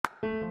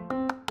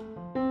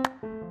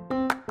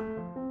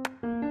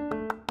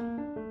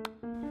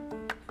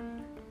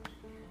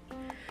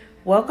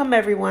Welcome,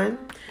 everyone.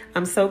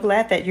 I'm so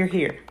glad that you're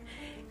here.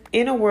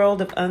 In a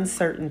world of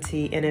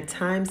uncertainty and at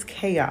times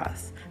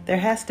chaos, there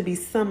has to be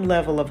some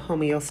level of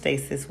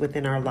homeostasis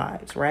within our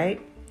lives,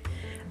 right?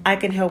 I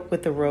can help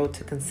with the road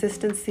to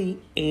consistency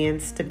and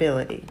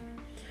stability.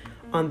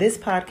 On this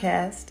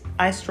podcast,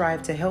 I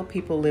strive to help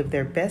people live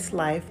their best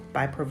life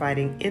by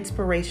providing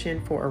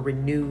inspiration for a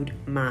renewed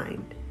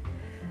mind.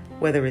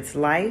 Whether it's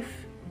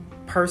life,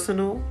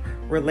 personal,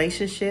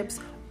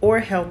 relationships, or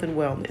health and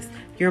wellness,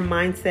 your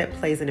mindset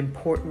plays an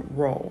important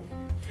role.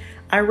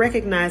 I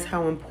recognize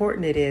how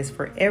important it is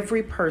for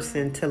every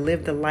person to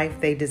live the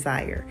life they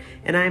desire,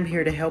 and I am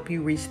here to help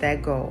you reach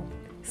that goal.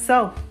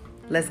 So,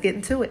 let's get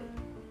into it.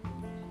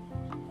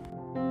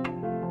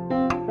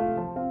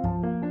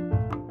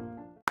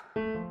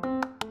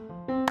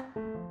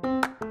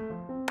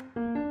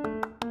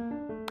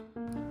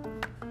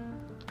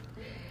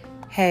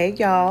 Hey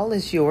y'all,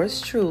 it's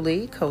yours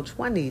truly, Coach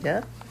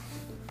Juanita.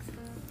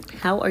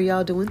 How are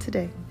y'all doing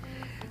today?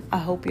 I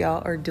hope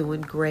y'all are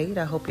doing great.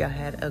 I hope y'all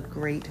had a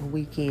great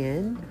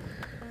weekend.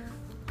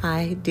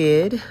 I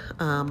did.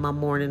 My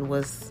morning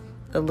was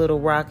a little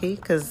rocky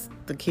because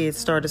the kids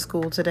started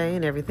school today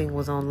and everything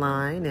was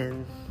online,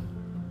 and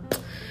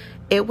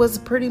it was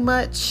pretty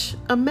much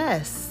a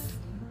mess.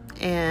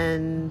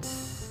 And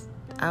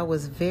I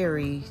was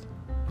very,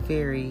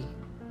 very,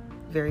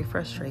 very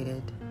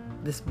frustrated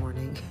this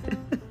morning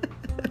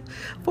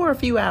for a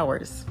few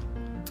hours.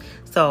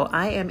 So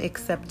I am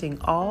accepting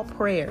all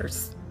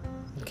prayers,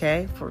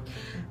 okay, for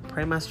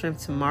pray my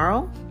strength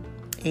tomorrow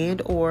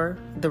and or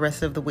the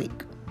rest of the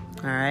week.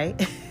 All right.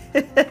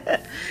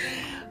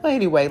 Well,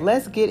 anyway,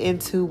 let's get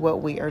into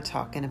what we are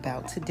talking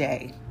about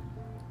today,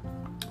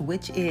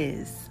 which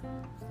is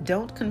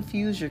don't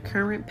confuse your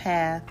current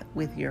path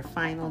with your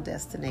final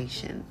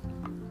destination.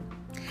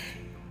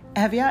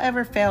 Have y'all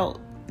ever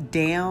felt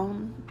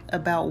down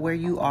about where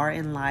you are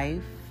in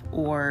life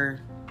or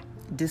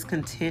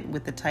discontent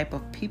with the type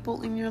of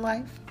people in your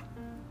life?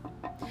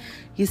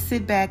 You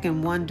sit back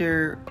and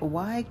wonder,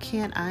 why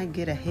can't I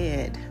get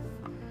ahead?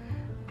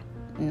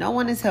 No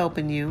one is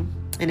helping you,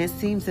 and it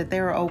seems that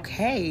they're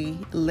okay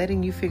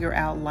letting you figure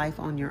out life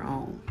on your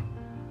own.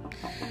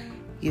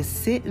 You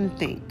sit and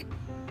think,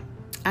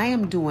 I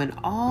am doing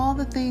all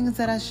the things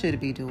that I should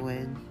be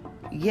doing,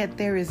 yet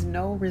there is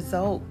no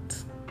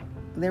result.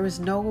 There is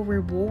no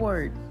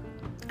reward.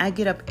 I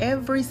get up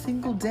every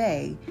single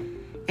day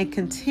and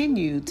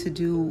continue to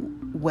do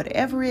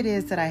whatever it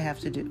is that I have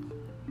to do.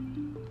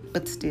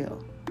 But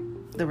still,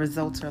 the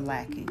results are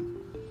lacking.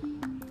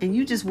 And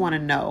you just want to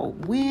know,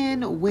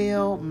 when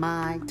will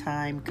my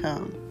time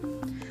come?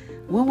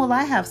 When will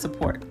I have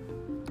support?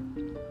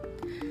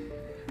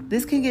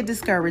 This can get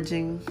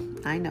discouraging,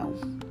 I know.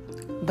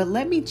 But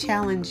let me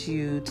challenge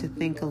you to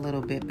think a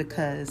little bit,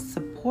 because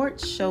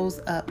support shows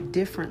up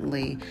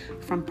differently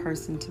from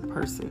person to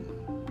person.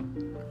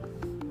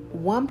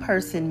 One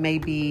person may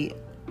be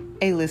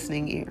a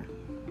listening ear.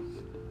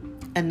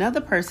 Another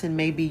person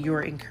may be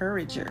your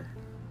encourager.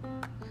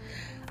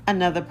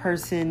 Another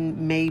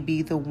person may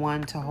be the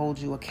one to hold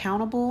you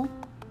accountable.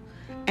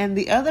 And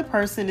the other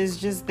person is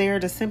just there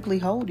to simply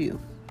hold you.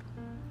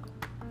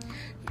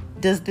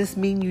 Does this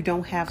mean you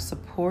don't have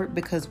support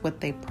because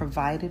what they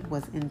provided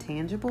was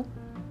intangible?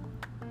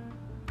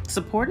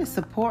 Support is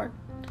support.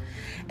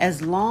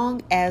 As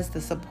long as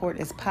the support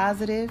is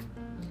positive,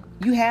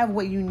 you have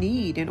what you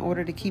need in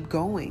order to keep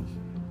going.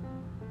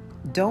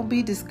 Don't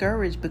be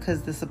discouraged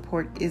because the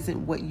support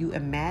isn't what you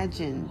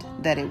imagined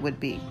that it would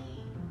be.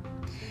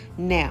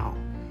 Now,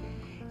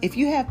 if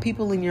you have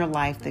people in your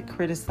life that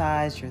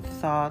criticize your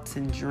thoughts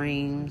and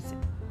dreams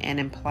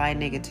and imply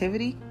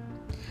negativity,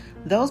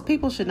 those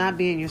people should not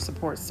be in your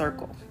support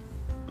circle.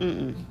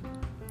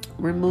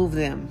 Remove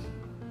them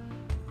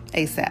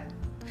ASAP.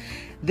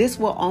 This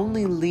will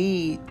only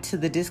lead to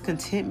the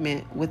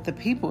discontentment with the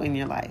people in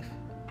your life.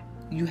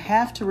 You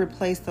have to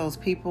replace those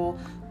people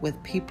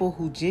with people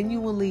who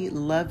genuinely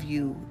love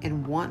you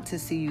and want to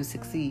see you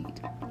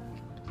succeed.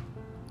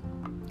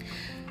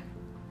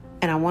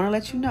 And I want to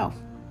let you know,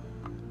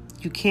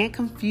 you can't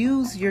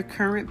confuse your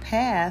current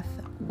path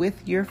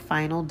with your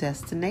final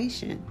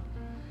destination.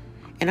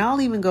 And I'll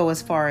even go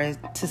as far as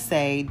to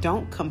say,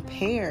 don't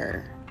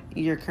compare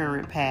your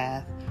current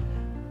path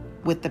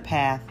with the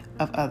path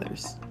of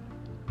others.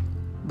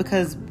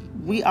 Because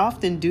we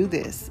often do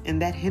this,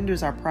 and that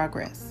hinders our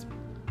progress.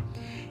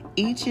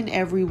 Each and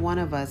every one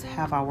of us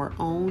have our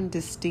own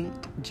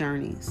distinct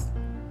journeys.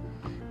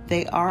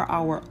 They are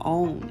our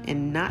own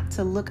and not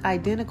to look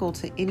identical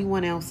to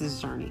anyone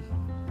else's journey.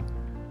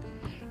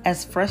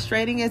 As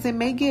frustrating as it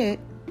may get,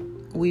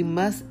 we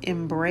must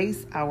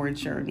embrace our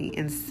journey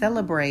and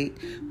celebrate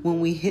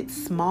when we hit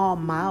small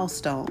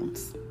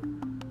milestones.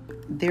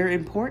 They're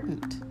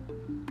important,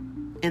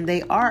 and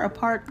they are a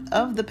part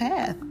of the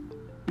path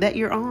that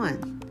you're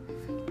on.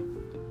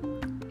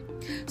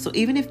 So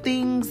even if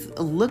things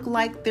look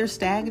like they're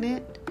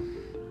stagnant,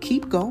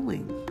 keep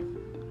going.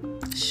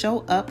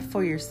 Show up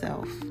for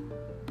yourself.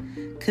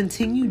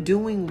 Continue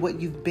doing what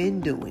you've been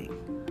doing.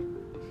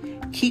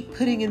 Keep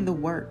putting in the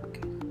work.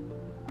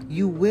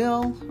 You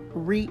will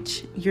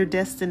reach your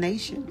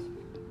destination.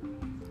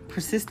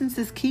 Persistence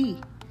is key.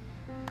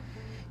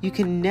 You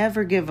can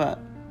never give up.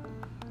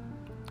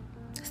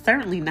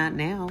 Certainly not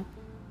now.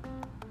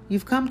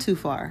 You've come too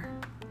far,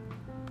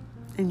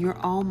 and you're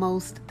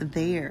almost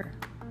there.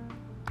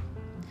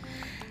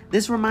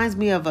 This reminds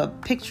me of a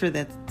picture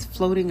that's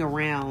floating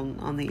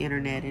around on the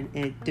internet, and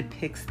it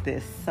depicts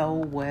this so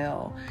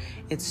well.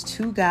 It's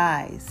two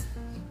guys.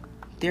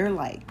 They're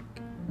like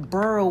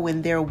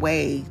burrowing their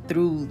way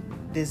through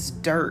this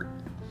dirt,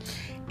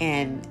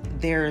 and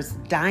there's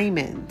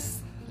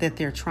diamonds that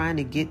they're trying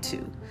to get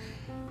to.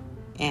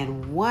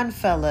 And one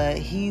fella,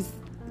 he's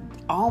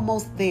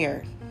almost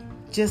there.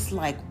 Just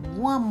like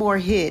one more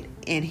hit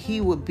and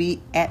he would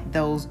be at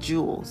those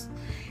jewels.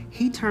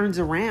 He turns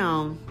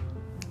around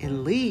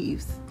and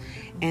leaves.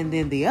 And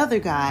then the other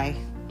guy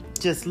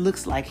just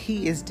looks like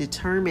he is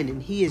determined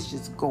and he is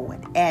just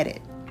going at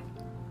it.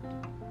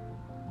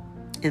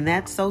 And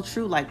that's so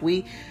true. Like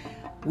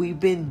we've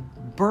been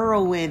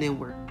burrowing and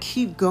we're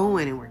keep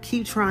going and we're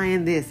keep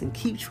trying this and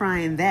keep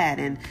trying that.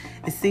 And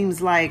it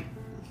seems like,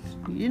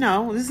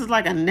 this is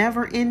like a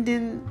never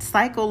ending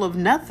cycle of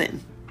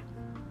nothing.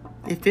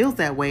 It feels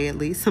that way, at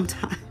least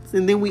sometimes.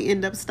 And then we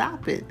end up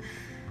stopping.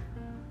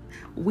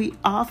 We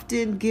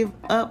often give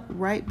up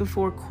right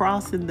before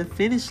crossing the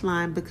finish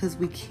line because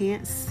we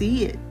can't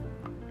see it.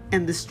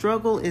 And the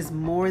struggle is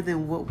more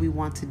than what we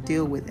want to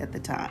deal with at the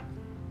time.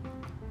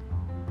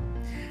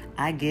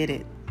 I get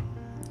it.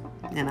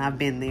 And I've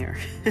been there.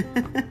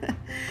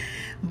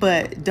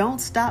 But don't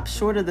stop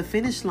short of the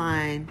finish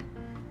line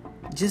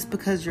just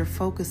because you're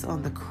focused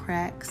on the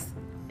cracks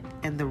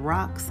and the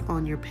rocks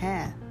on your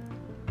path.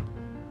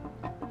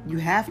 You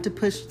have to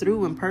push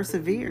through and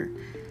persevere.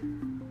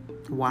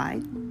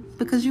 Why?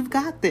 Because you've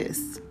got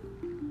this.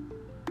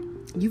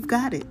 You've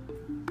got it.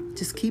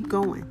 Just keep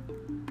going.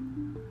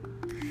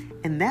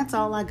 And that's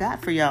all I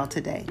got for y'all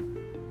today.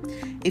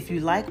 If you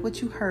like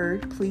what you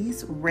heard,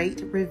 please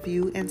rate,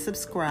 review, and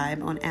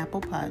subscribe on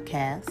Apple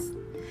Podcasts.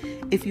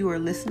 If you are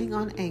listening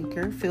on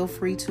Anchor, feel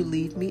free to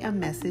leave me a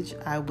message.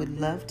 I would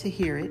love to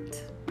hear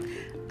it.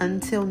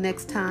 Until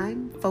next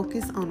time,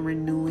 focus on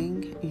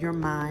renewing your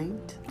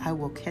mind. I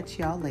will catch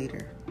y'all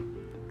later.